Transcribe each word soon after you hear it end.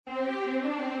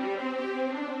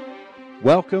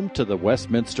Welcome to the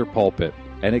Westminster Pulpit,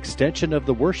 an extension of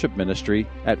the worship ministry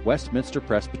at Westminster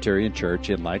Presbyterian Church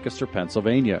in Lancaster,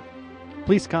 Pennsylvania.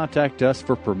 Please contact us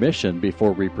for permission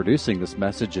before reproducing this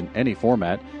message in any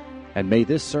format, and may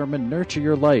this sermon nurture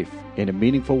your life in a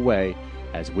meaningful way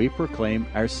as we proclaim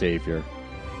our Savior.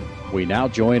 We now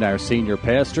join our senior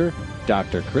pastor,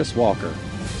 Dr. Chris Walker.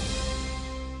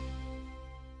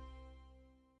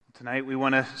 Tonight we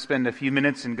want to spend a few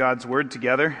minutes in God's Word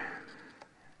together.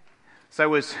 As I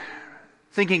was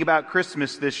thinking about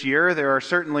Christmas this year, there are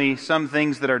certainly some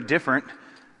things that are different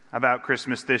about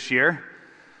Christmas this year.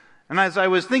 And as I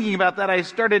was thinking about that, I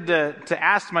started to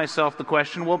ask myself the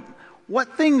question, well,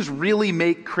 what things really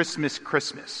make Christmas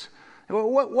Christmas?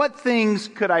 What things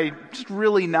could I just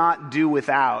really not do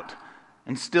without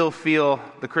and still feel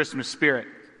the Christmas spirit?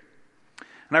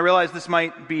 And I realize this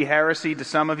might be heresy to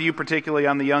some of you, particularly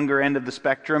on the younger end of the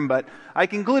spectrum, but I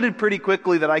concluded pretty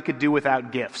quickly that I could do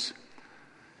without gifts.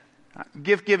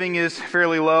 Gift giving is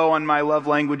fairly low on my love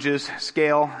languages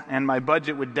scale, and my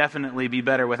budget would definitely be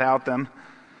better without them.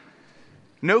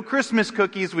 No Christmas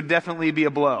cookies would definitely be a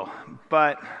blow,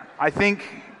 but I think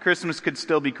Christmas could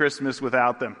still be Christmas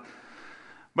without them.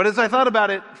 But as I thought about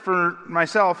it for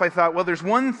myself, I thought, well, there's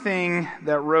one thing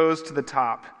that rose to the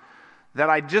top that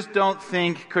I just don't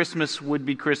think Christmas would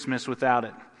be Christmas without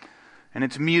it, and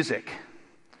it's music.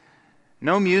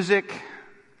 No music,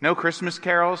 no Christmas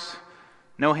carols,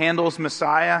 no Handel's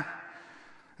Messiah.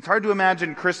 It's hard to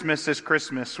imagine Christmas as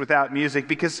Christmas without music,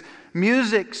 because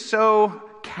music so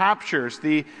captures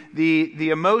the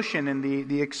emotion and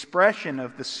the expression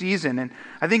of the season. And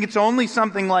I think it's only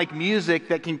something like music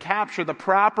that can capture the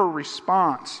proper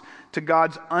response to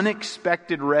God's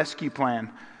unexpected rescue plan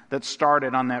that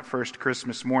started on that first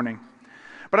Christmas morning.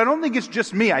 But I don't think it's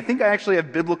just me. I think I actually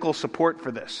have biblical support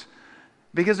for this.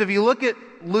 Because if you look at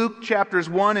Luke chapters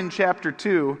 1 and chapter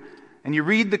 2, and you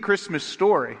read the Christmas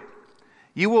story,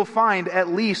 you will find at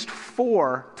least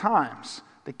 4 times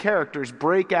the characters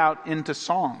break out into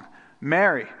song.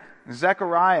 Mary,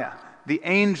 Zechariah, the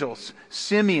angels,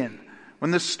 Simeon.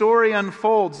 When the story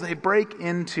unfolds, they break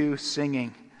into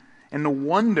singing in the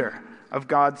wonder of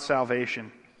God's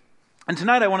salvation. And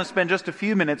tonight I want to spend just a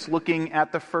few minutes looking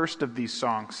at the first of these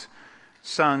songs,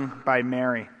 sung by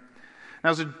Mary.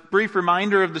 Now, as a brief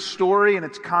reminder of the story and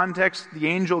its context, the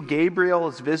angel Gabriel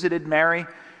has visited Mary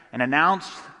and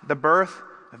announced the birth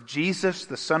of Jesus,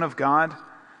 the Son of God.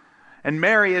 And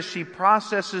Mary, as she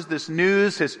processes this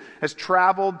news, has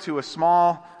traveled to a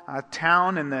small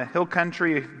town in the hill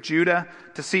country of Judah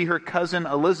to see her cousin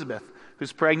Elizabeth,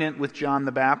 who's pregnant with John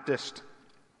the Baptist.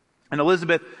 And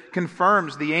Elizabeth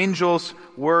confirms the angel's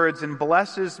words and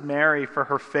blesses Mary for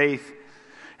her faith.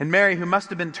 And Mary, who must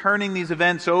have been turning these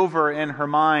events over in her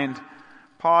mind,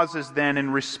 pauses then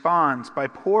and responds by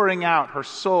pouring out her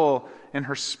soul and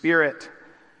her spirit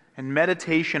in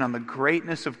meditation on the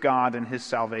greatness of God and His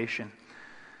salvation.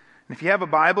 And if you have a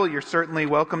Bible, you're certainly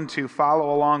welcome to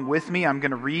follow along with me. I'm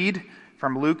going to read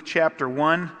from Luke chapter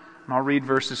 1, and I'll read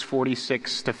verses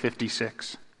 46 to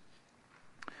 56.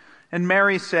 And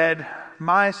Mary said,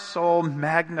 "My soul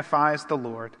magnifies the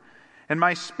Lord, and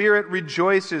my spirit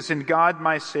rejoices in God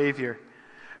my Savior,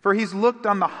 for He's looked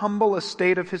on the humble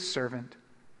estate of His servant.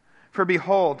 For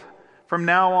behold, from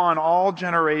now on all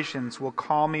generations will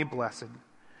call me blessed.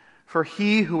 For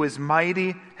He who is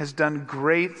mighty has done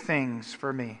great things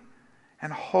for me,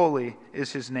 and holy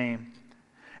is His name.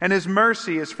 And His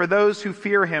mercy is for those who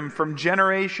fear Him from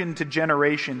generation to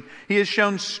generation. He has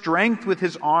shown strength with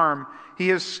His arm. He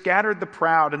has scattered the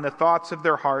proud in the thoughts of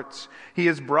their hearts. He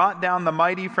has brought down the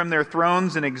mighty from their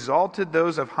thrones and exalted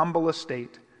those of humble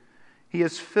estate. He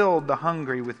has filled the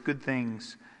hungry with good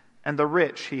things, and the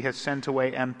rich He has sent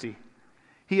away empty.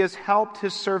 He has helped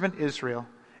His servant Israel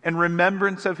in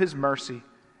remembrance of His mercy,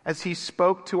 as He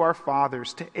spoke to our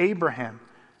fathers, to Abraham,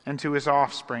 and to his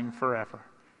offspring forever."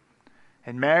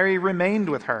 And Mary remained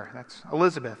with her, that's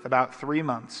Elizabeth, about 3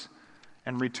 months,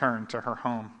 and returned to her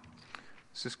home.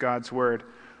 This is God's word.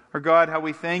 Our God, how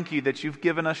we thank You that You've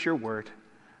given us Your word.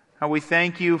 How we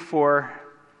thank You for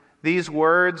these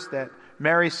words that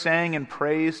Mary sang in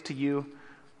praise to You.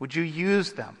 Would You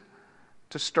use them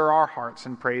to stir our hearts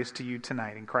in praise to You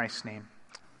tonight. In Christ's name,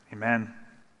 amen.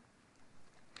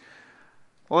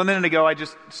 Well, a minute ago I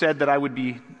just said that I would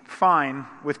be fine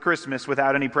with Christmas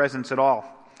without any presents at all.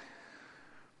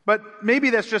 But maybe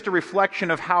that's just a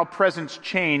reflection of how presents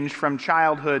change from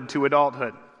childhood to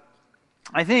adulthood.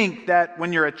 I think that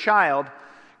when you're a child,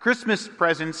 Christmas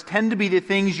presents tend to be the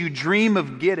things you dream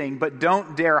of getting, but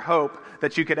don't dare hope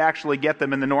that you could actually get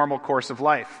them in the normal course of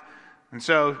life. And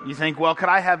so you think, well, could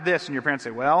I have this? And your parents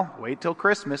say, well, wait till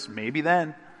Christmas, maybe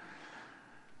then.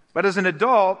 But as an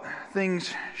adult,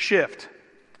 things shift.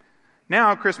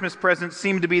 Now Christmas presents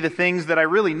seem to be the things that I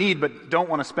really need but don't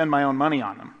want to spend my own money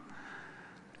on them.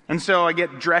 And so I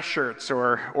get dress shirts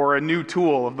or a new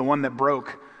tool of the one that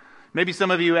broke. Maybe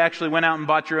some of you actually went out and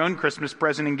bought your own Christmas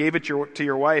present and gave it to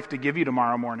your wife to give you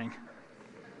tomorrow morning.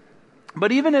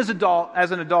 But even as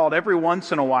an adult, every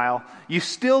once in a while, you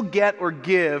still get or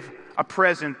give a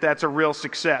present that's a real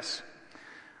success.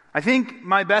 I think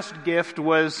my best gift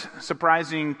was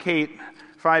surprising Kate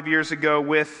 5 years ago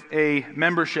with a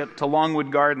membership to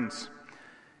Longwood Gardens.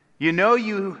 You know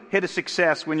you hit a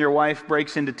success when your wife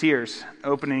breaks into tears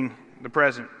opening the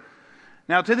present.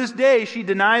 Now, to this day, she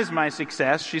denies my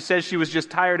success. She says she was just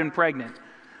tired and pregnant.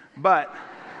 But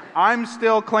I'm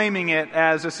still claiming it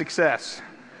as a success.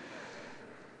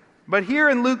 But here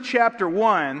in Luke chapter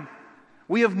 1,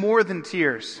 we have more than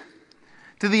tears.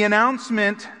 To the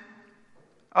announcement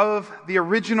of the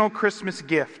original Christmas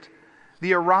gift,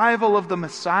 the arrival of the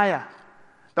Messiah,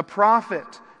 the prophet,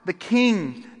 the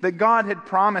king that God had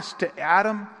promised to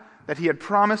Adam, that he had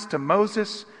promised to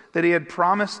Moses, that he had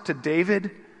promised to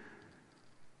David.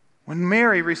 When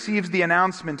Mary receives the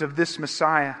announcement of this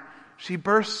Messiah, she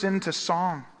bursts into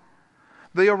song.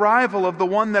 The arrival of the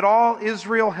one that all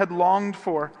Israel had longed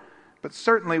for, but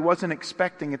certainly wasn't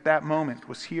expecting at that moment,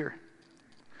 was here.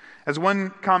 As one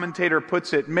commentator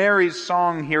puts it, Mary's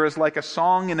song here is like a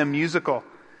song in a musical.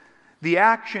 The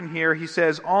action here, he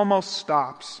says, almost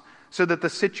stops so that the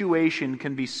situation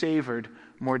can be savored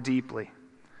more deeply.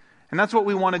 And that's what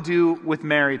we want to do with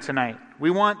Mary tonight. We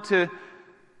want to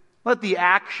let the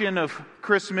action of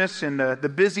Christmas and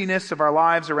the busyness of our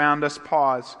lives around us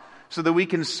pause so that we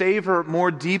can savor more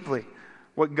deeply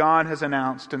what God has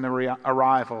announced in the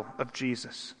arrival of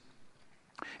Jesus.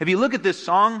 If you look at this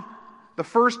song, the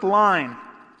first line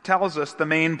tells us the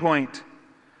main point.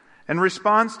 In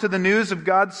response to the news of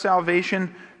God's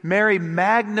salvation, Mary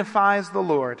magnifies the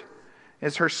Lord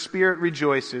as her spirit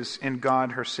rejoices in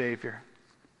God her Savior.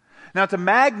 Now, to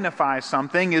magnify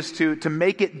something is to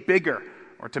make it bigger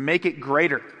or to make it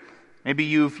greater. Maybe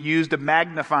you've used a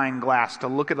magnifying glass to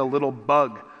look at a little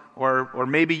bug, or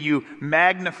maybe you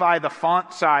magnify the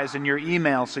font size in your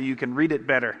email so you can read it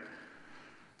better.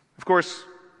 Of course,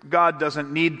 God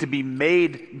doesn't need to be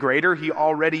made greater. He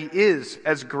already is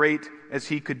as great as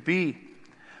he could be.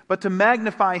 But to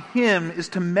magnify him is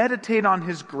to meditate on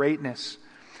his greatness,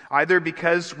 either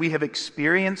because we have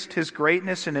experienced his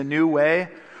greatness in a new way,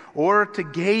 or to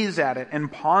gaze at it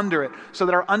and ponder it so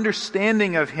that our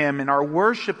understanding of him and our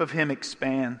worship of him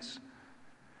expands.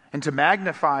 And to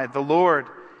magnify the Lord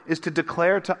is to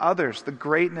declare to others the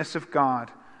greatness of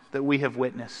God that we have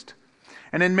witnessed.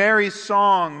 And in Mary's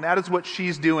song, that is what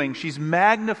she's doing. She's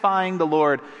magnifying the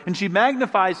Lord, and she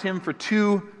magnifies him for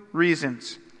two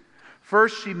reasons.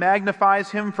 First, she magnifies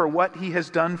him for what he has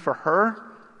done for her,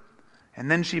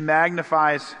 and then she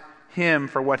magnifies him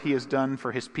for what he has done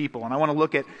for his people. And I want to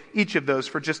look at each of those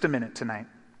for just a minute tonight.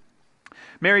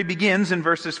 Mary begins in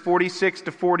verses 46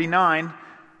 to 49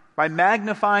 by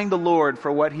magnifying the Lord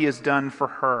for what he has done for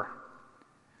her.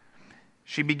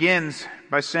 She begins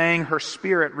by saying her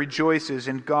spirit rejoices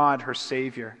in God, her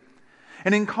Savior.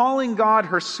 And in calling God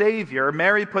her Savior,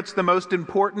 Mary puts the most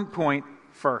important point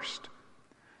first.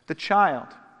 The child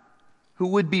who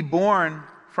would be born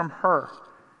from her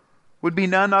would be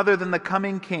none other than the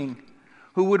coming king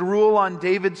who would rule on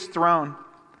David's throne,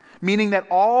 meaning that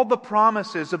all the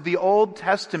promises of the Old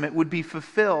Testament would be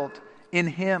fulfilled in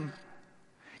him.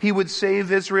 He would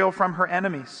save Israel from her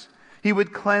enemies. He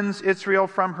would cleanse Israel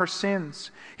from her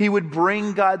sins. He would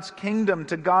bring God's kingdom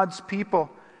to God's people.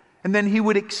 And then he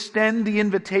would extend the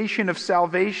invitation of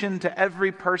salvation to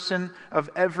every person of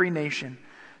every nation,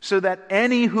 so that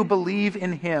any who believe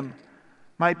in him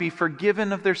might be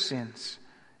forgiven of their sins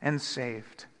and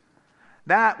saved.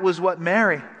 That was what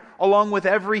Mary, along with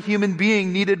every human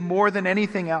being, needed more than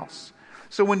anything else.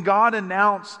 So when God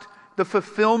announced the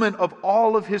fulfillment of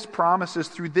all of his promises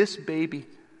through this baby,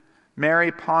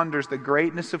 Mary ponders the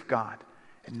greatness of God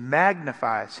and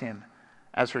magnifies him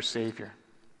as her Savior.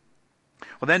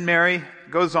 Well, then Mary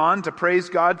goes on to praise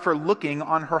God for looking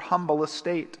on her humble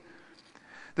estate.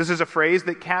 This is a phrase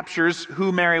that captures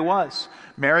who Mary was.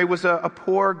 Mary was a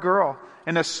poor girl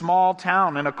in a small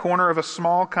town in a corner of a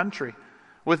small country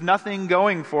with nothing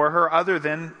going for her other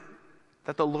than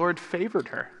that the Lord favored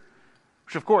her,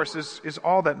 which of course is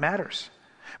all that matters.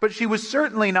 But she was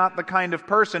certainly not the kind of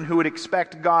person who would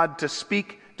expect God to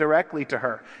speak directly to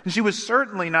her. And she was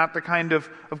certainly not the kind of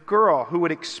girl who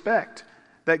would expect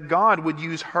that God would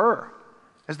use her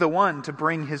as the one to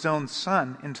bring his own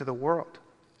son into the world.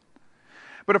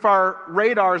 But if our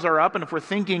radars are up and if we're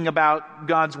thinking about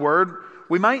God's Word,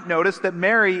 we might notice that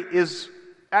Mary is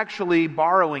actually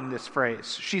borrowing this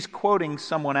phrase. She's quoting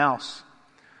someone else.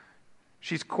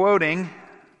 She's quoting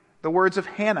the words of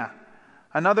Hannah,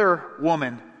 another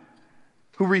woman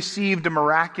who received a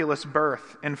miraculous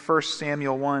birth in 1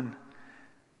 Samuel 1,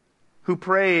 who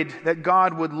prayed that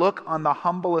God would look on the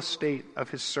humble estate of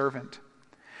his servant.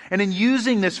 And in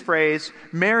using this phrase,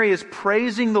 Mary is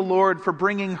praising the Lord for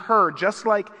bringing her, just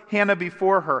like Hannah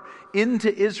before her,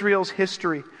 into Israel's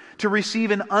history to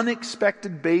receive an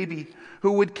unexpected baby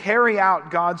who would carry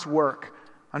out God's work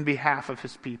on behalf of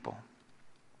his people.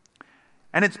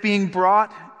 And it's being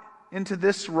brought into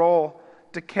this role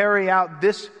to carry out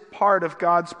this part of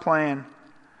God's plan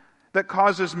that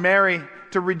causes Mary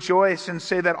to rejoice and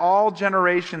say that all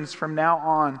generations from now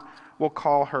on will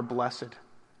call her blessed.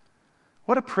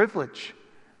 What a privilege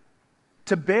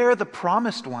to bear the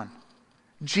promised one,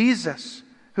 Jesus,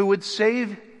 who would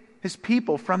save his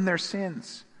people from their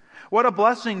sins. What a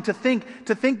blessing to think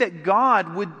that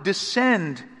God would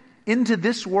descend into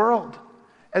this world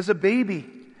as a baby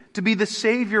to be the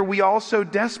Savior we all so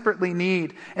desperately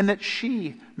need, and that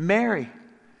she, Mary,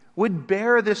 would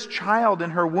bear this child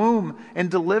in her womb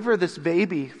and deliver this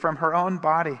baby from her own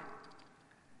body.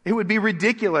 It would be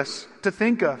ridiculous to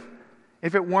think of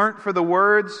if it weren't for the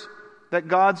words that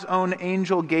God's own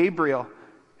angel Gabriel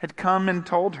had come and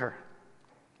told her,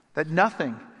 that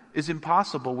nothing is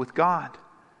impossible with God.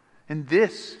 And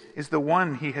this is the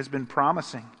one he has been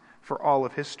promising for all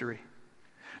of history.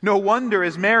 No wonder,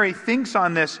 as Mary thinks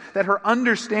on this, that her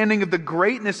understanding of the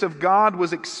greatness of God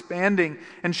was expanding,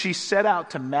 and she set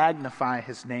out to magnify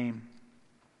his name.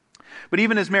 But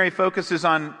even as Mary focuses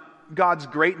on God's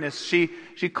greatness, she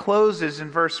closes in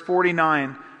verse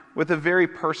 49 with a very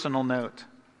personal note.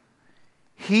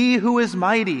 He who is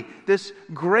mighty, this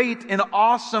great and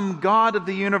awesome God of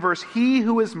the universe, he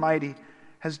who is mighty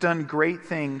has done great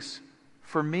things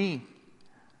for me,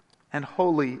 and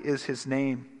holy is his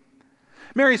name.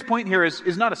 Mary's point here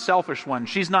is not a selfish one.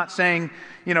 She's not saying,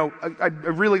 I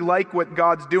really like what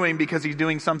God's doing because he's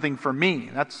doing something for me.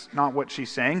 That's not what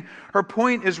she's saying. Her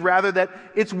point is rather that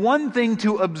it's one thing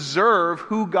to observe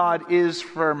who God is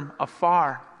from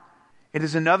afar. It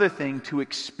is another thing to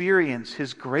experience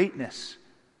his greatness,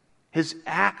 his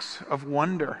acts of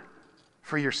wonder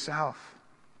for yourself.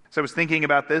 So I was thinking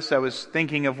about this. I was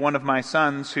thinking of one of my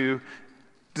sons whose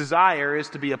desire is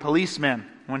to be a policeman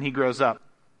when he grows up.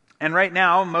 And right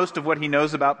now, most of what he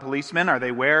knows about policemen are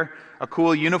they wear a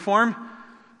cool uniform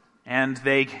and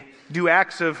they do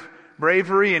acts of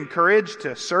bravery and courage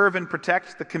to serve and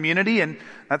protect the community, and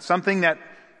that's something that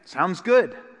sounds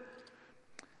good.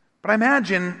 But I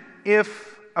imagine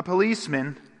if a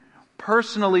policeman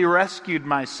personally rescued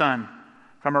my son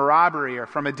from a robbery or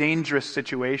from a dangerous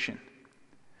situation,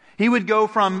 he would go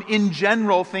from, in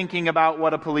general, thinking about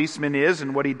what a policeman is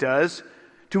and what he does,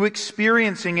 to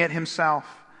experiencing it himself.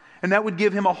 And that would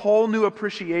give him a whole new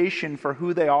appreciation for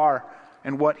who they are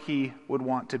and what he would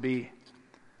want to be.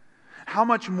 How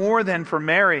much more then for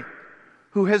Mary,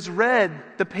 who has read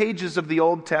the pages of the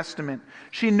Old Testament.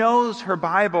 She knows her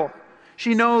Bible.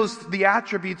 She knows the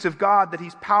attributes of God, that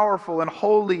he's powerful and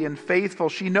holy and faithful.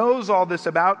 She knows all this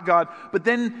about God. But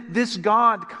then this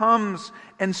God comes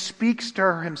and speaks to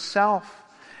her himself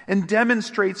and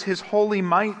demonstrates his holy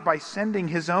might by sending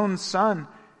his own Son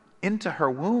into her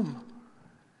womb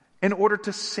in order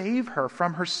to save her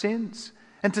from her sins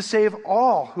and to save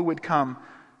all who would come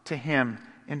to him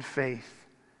in faith.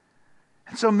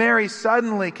 And so Mary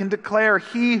suddenly can declare,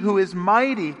 he who is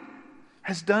mighty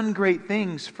has done great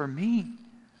things for me.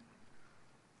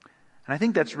 And I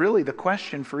think that's really the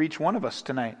question for each one of us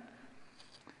tonight.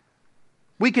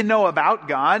 We can know about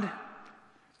God.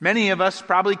 Many of us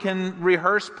probably can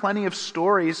rehearse plenty of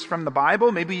stories from the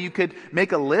Bible. Maybe you could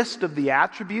make a list of the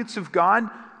attributes of God.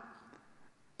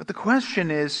 But the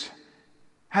question is,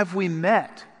 have we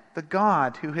met the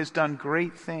God who has done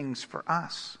great things for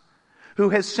us, who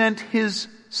has sent his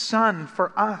Son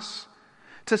for us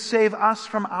to save us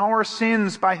from our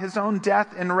sins by his own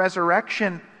death and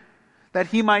resurrection, that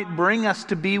he might bring us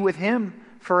to be with him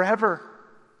forever?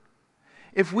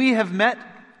 If we have met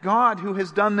God who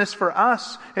has done this for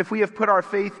us, if we have put our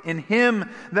faith in him,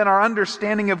 then our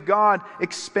understanding of God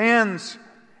expands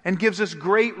and gives us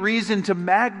great reason to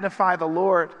magnify the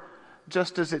Lord,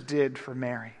 just as it did for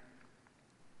Mary.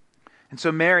 And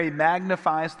so Mary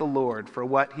magnifies the Lord for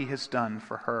what he has done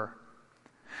for her.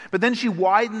 But then she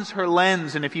widens her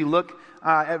lens, and if you look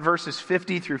at verses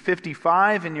 50 through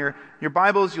 55 in your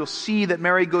Bibles, you'll see that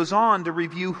Mary goes on to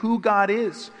review who God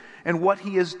is and what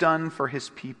he has done for his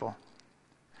people.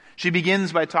 She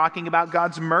begins by talking about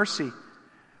God's mercy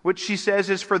which she says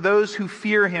is for those who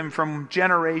fear him from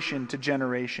generation to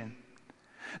generation.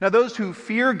 Now, those who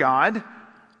fear God,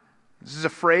 this is a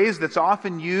phrase that's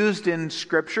often used in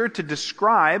Scripture to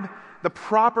describe the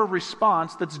proper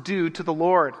response that's due to the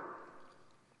Lord.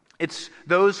 It's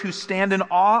those who stand in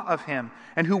awe of him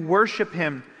and who worship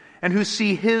him and who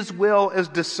see his will as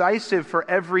decisive for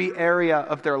every area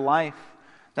of their life.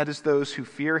 That is those who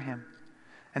fear him.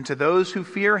 And to those who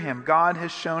fear him, God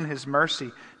has shown his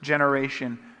mercy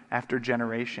generation after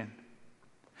generation.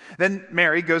 Then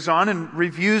Mary goes on and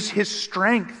reviews his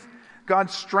strength,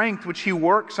 God's strength, which he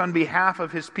works on behalf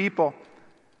of his people.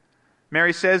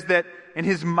 Mary says that in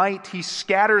his might he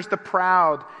scatters the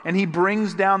proud and he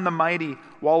brings down the mighty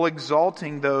while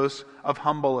exalting those of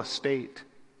humble estate.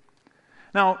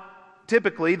 Now,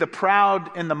 typically the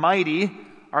proud and the mighty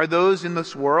are those in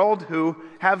this world who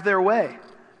have their way.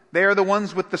 They are the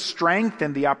ones with the strength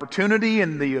and the opportunity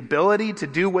and the ability to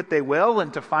do what they will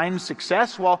and to find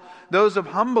success, while those of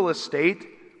humble estate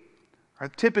are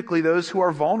typically those who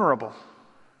are vulnerable,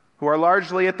 who are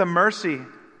largely at the mercy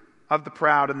of the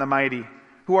proud and the mighty,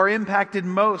 who are impacted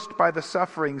most by the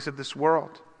sufferings of this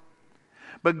world.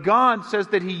 But God says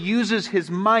that he uses his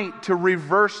might to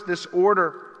reverse this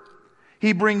order.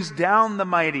 He brings down the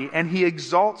mighty and he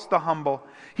exalts the humble.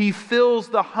 He fills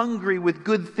the hungry with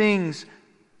good things,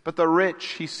 but the rich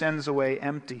he sends away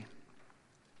empty.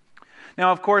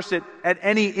 Now, of course, at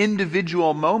any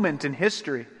individual moment in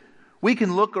history, we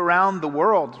can look around the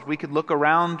world. We could look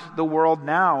around the world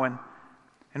now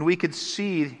and we could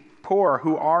see poor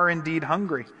who are indeed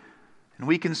hungry. And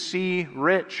we can see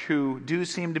rich who do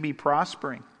seem to be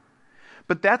prospering.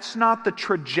 But that's not the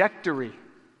trajectory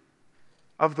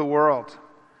of the world.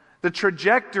 The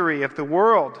trajectory of the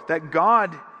world that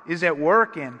God is at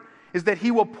work in is that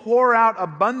he will pour out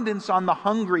abundance on the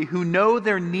hungry who know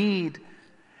their need.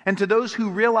 And to those who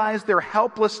realize their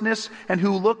helplessness and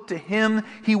who look to him,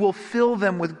 he will fill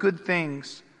them with good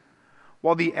things.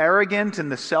 While the arrogant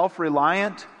and the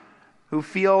self-reliant, who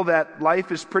feel that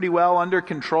life is pretty well under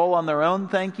control on their own,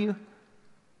 thank you,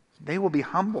 they will be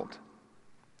humbled.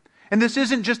 And this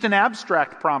isn't just an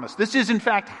abstract promise. This is in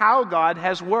fact how God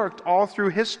has worked all through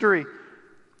history.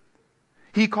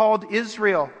 He called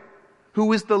Israel,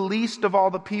 who is the least of all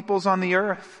the peoples on the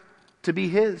earth, to be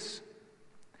his.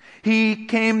 He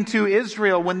came to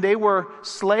Israel when they were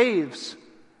slaves,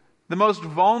 the most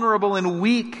vulnerable and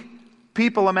weak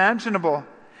people imaginable,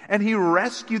 and he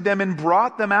rescued them and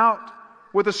brought them out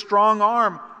with a strong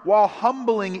arm while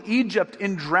humbling Egypt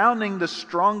in drowning the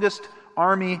strongest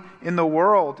army in the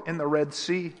world in the Red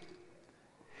Sea.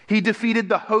 He defeated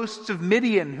the hosts of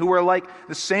Midian, who were like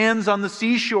the sands on the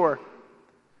seashore,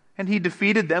 and he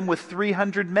defeated them with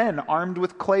 300 men armed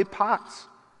with clay pots.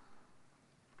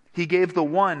 He gave the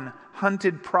one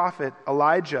hunted prophet,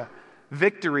 Elijah,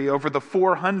 victory over the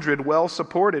 400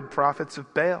 well-supported prophets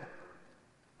of Baal.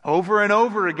 Over and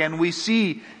over again, we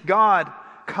see God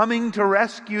coming to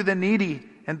rescue the needy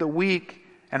and the weak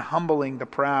and humbling the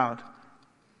proud.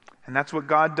 And that's what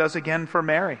God does again for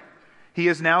Mary. He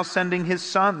is now sending his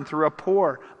son through a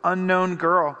poor, unknown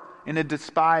girl in a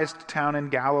despised town in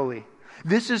Galilee.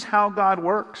 This is how God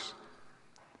works.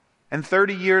 And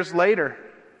 30 years later,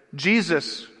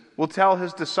 Jesus will tell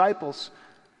his disciples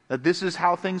that this is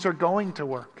how things are going to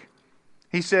work.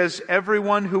 He says,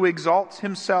 "Everyone who exalts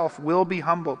himself will be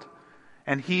humbled,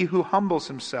 and he who humbles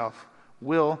himself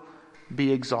will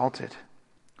be exalted."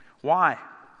 Why?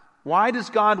 Why does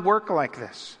God work like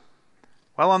this?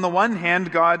 Well, on the one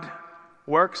hand, God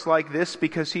works like this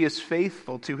because he is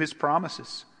faithful to his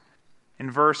promises. In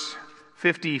verse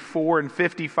 54 and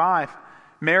 55,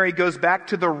 Mary goes back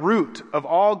to the root of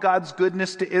all God's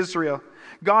goodness to Israel.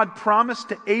 God promised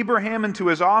to Abraham and to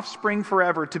his offspring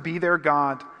forever to be their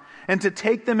God, and to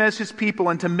take them as his people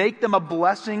and to make them a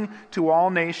blessing to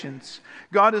all nations.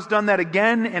 God has done that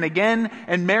again and again,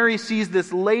 and Mary sees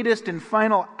this latest and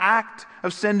final act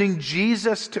of sending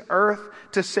Jesus to earth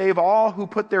to save all who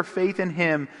put their faith in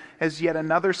him as yet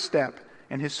another step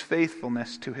in his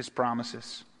faithfulness to his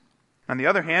promises. On the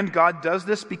other hand, God does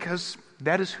this because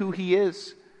that is who he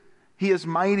is. He is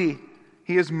mighty.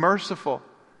 He is merciful.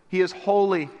 He is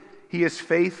holy. He is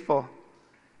faithful.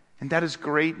 And that is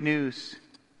great news.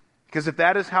 Because if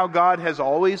that is how God has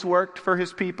always worked for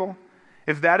his people,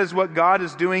 if that is what God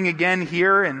is doing again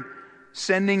here and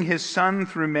sending his son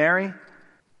through Mary,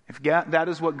 if that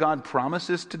is what God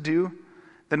promises to do,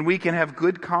 then we can have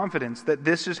good confidence that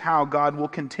this is how God will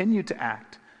continue to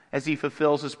act as he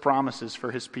fulfills his promises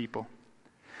for his people.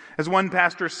 As one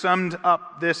pastor summed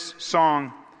up this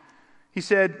song, he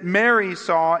said, Mary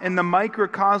saw in the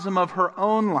microcosm of her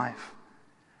own life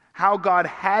how God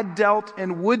had dealt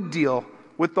and would deal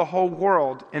with the whole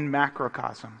world in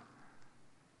macrocosm.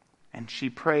 And she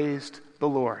praised the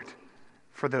Lord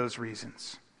for those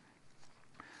reasons.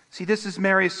 See, this is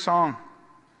Mary's song.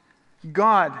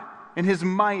 God, in his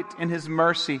might and his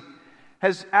mercy,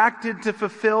 has acted to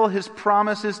fulfill his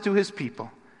promises to his people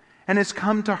and has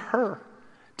come to her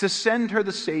to send her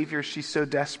the Savior she so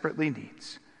desperately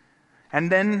needs.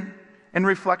 And then, in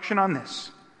reflection on this,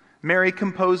 Mary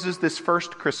composes this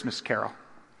first Christmas carol,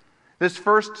 this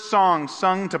first song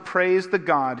sung to praise the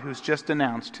God who's just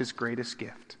announced his greatest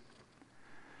gift.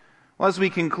 Well, as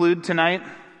we conclude tonight,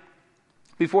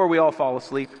 before we all fall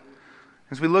asleep,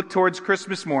 as we look towards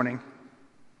Christmas morning,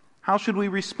 how should we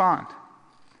respond?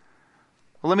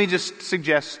 Well, let me just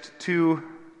suggest 2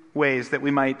 ways that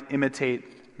we might imitate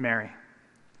Mary.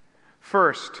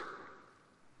 First,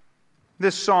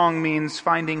 this song means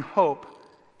finding hope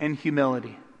and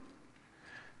humility.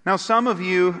 Now, some of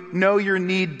you know your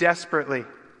need desperately.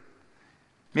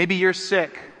 Maybe you're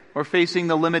sick or facing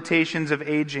the limitations of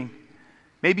aging.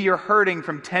 Maybe you're hurting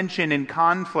from tension and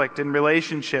conflict in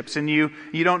relationships, and you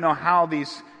don't know how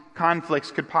these conflicts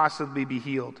could possibly be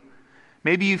healed.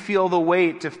 Maybe you feel the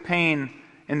weight of pain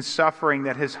and suffering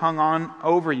that has hung on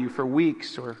over you for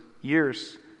weeks or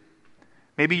years.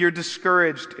 Maybe you're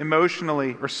discouraged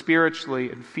emotionally or spiritually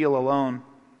and feel alone.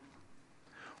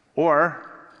 Or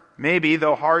maybe,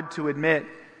 though hard to admit,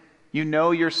 you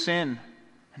know your sin,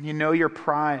 and you know your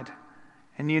pride,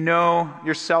 and you know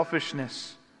your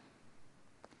selfishness,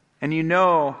 and you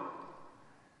know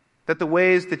that the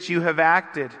ways that you have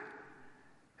acted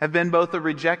have been both a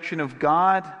rejection of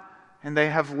God, and they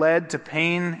have led to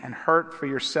pain and hurt for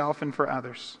yourself and for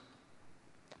others.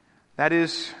 That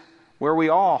is where we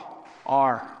all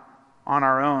are on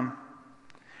our own.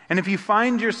 And if you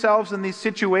find yourselves in these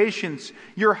situations,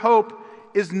 your hope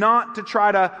is not to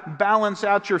try to balance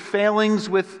out your failings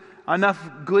with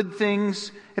enough good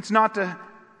things. It's not to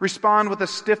respond with a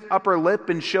stiff upper lip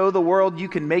and show the world you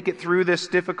can make it through this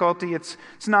difficulty. It's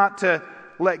not to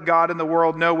let God and the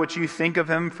world know what you think of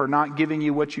him for not giving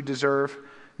you what you deserve.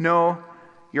 No,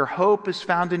 your hope is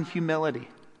found in humility.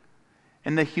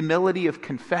 In the humility of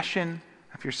confession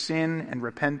of your sin and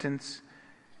repentance.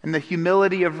 In the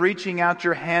humility of reaching out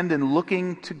your hand and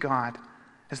looking to God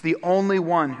as the only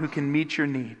one who can meet your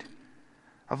need.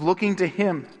 Of looking to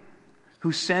him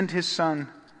who sent his Son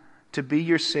to be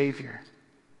your Savior.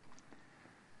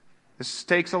 This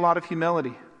takes a lot of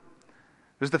humility.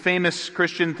 There's the famous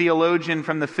Christian theologian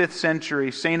from the 5th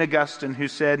century, St. Augustine, who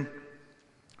said,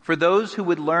 "For those who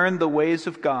would learn the ways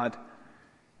of God,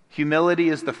 humility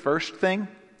is the first thing,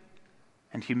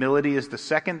 and humility is the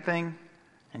second thing,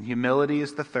 and humility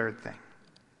is the third thing."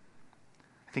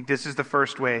 I think this is the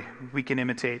first way we can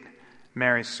imitate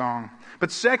Mary's song.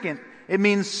 But second, it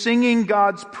means singing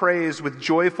God's praise with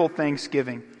joyful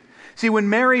thanksgiving. See, when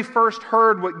Mary first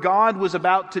heard what God was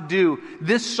about to do,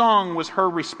 this song was her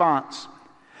response.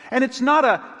 And it's not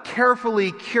a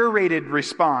carefully curated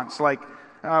response like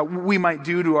we might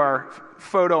do to our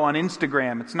photo on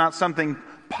Instagram. It's not something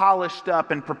polished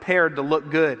up and prepared to look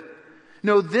good.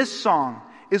 No, this song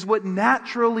is what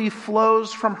naturally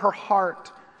flows from her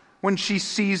heart when she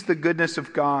sees the goodness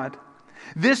of God.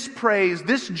 This praise,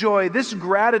 this joy, this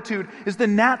gratitude is the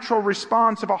natural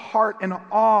response of a heart in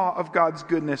awe of God's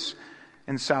goodness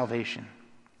and salvation.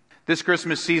 This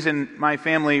Christmas season, my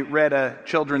family read a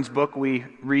children's book we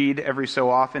read every so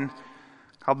often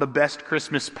called The Best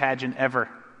Christmas Pageant Ever.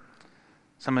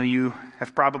 Some of you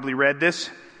have probably read this.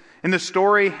 In the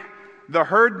story, the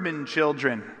Herdman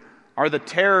children are the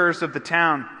terrors of the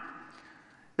town.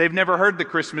 They've never heard the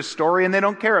Christmas story, and they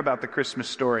don't care about the Christmas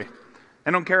story.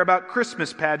 They don't care about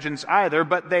Christmas pageants either,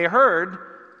 but they heard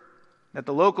that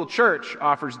the local church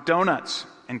offers donuts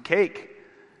and cake.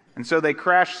 And so they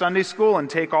crash Sunday school and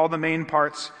take all the main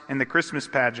parts in the Christmas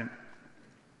pageant.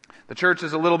 The church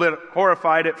is a little bit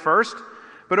horrified at first,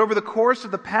 but over the course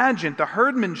of the pageant, the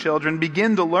Herdman children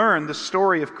begin to learn the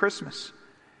story of Christmas.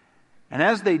 And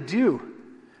as they do,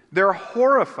 they're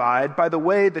horrified by the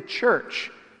way the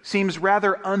church seems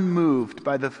rather unmoved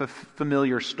by the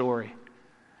familiar story.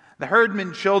 The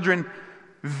Herdman children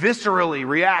viscerally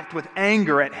react with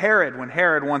anger at Herod when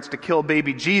Herod wants to kill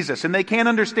baby Jesus, and they can't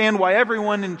understand why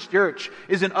everyone in church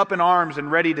isn't up in arms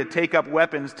and ready to take up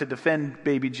weapons to defend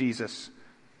baby Jesus.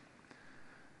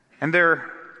 And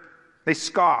they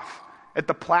scoff at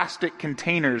the plastic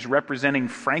containers representing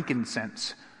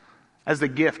frankincense as the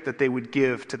gift that they would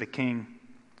give to the king.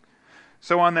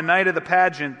 So on the night of the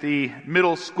pageant, the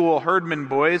middle school Herdman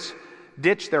boys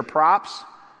ditch their props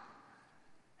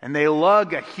and they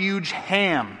lug a huge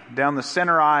ham down the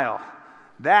center aisle.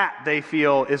 That, they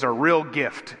feel, is a real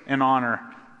gift in honor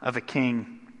of a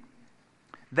king.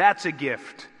 That's a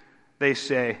gift, they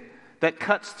say, that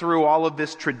cuts through all of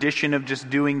this tradition of just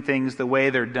doing things the way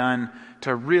they're done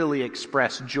to really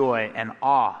express joy and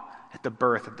awe at the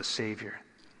birth of the Savior.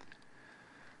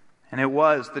 And it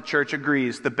was, the church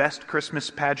agrees, the best Christmas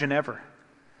pageant ever.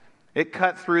 It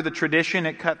cut through the tradition,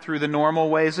 it cut through the normal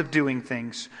ways of doing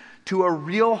things to a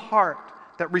real heart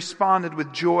that responded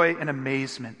with joy and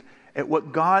amazement at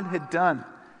what God had done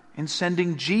in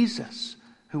sending Jesus,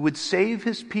 who would save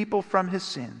his people from his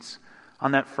sins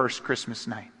on that first Christmas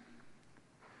night.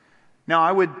 Now,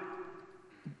 I would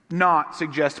not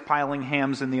suggest piling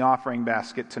hams in the offering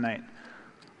basket tonight.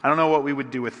 I don't know what we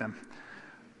would do with them.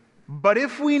 But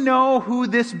if we know who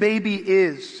this baby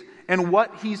is and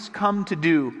what he's come to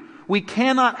do, we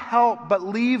cannot help but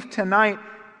leave tonight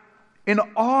in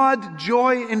awed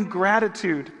joy and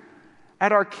gratitude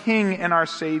at our King and our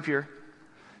Savior.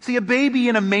 See, a baby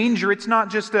in a manger, it's not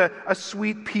just a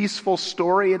sweet, peaceful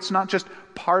story. It's not just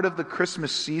part of the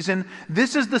Christmas season.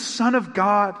 This is the Son of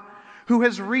God who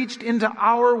has reached into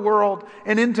our world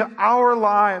and into our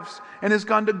lives and has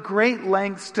gone to great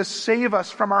lengths to save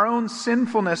us from our own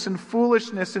sinfulness and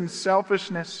foolishness and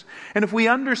selfishness. And if we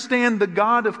understand the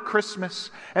God of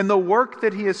Christmas and the work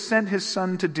that he has sent his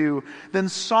Son to do, then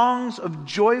songs of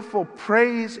joyful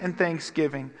praise and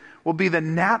thanksgiving will be the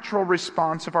natural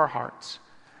response of our hearts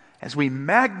as we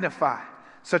magnify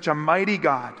such a mighty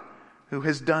God who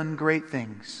has done great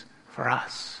things for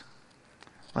us.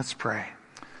 Let's pray.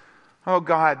 Oh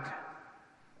God,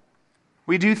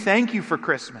 we do thank you for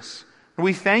Christmas.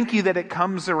 We thank you that it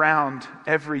comes around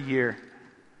every year.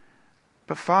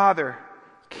 But Father,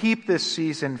 keep this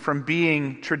season from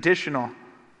being traditional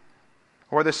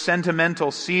or the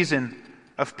sentimental season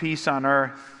of peace on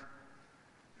earth.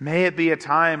 May it be a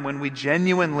time when we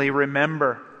genuinely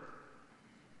remember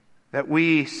that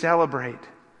we celebrate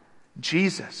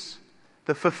Jesus,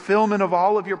 the fulfillment of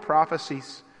all of your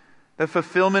prophecies, the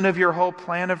fulfillment of your whole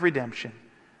plan of redemption,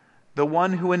 the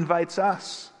one who invites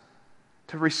us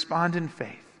to respond in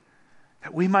faith,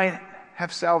 that we might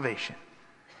have salvation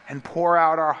and pour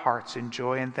out our hearts in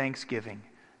joy and thanksgiving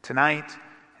tonight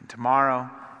and tomorrow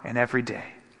and every day.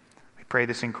 We pray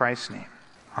this in Christ's name.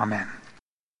 Amen.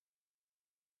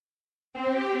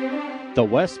 The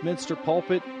Westminster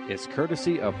Pulpit is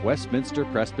courtesy of Westminster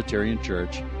Presbyterian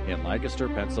Church in Lancaster,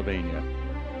 Pennsylvania.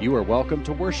 You are welcome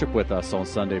to worship with us on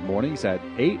Sunday mornings at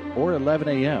 8 or 11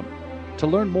 a.m. To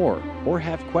learn more or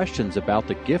have questions about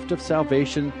the gift of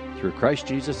salvation through Christ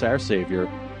Jesus our Savior,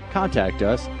 contact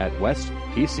us at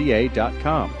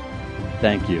westpca.com.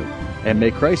 Thank you, and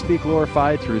may Christ be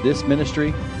glorified through this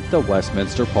ministry, the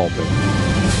Westminster Pulpit.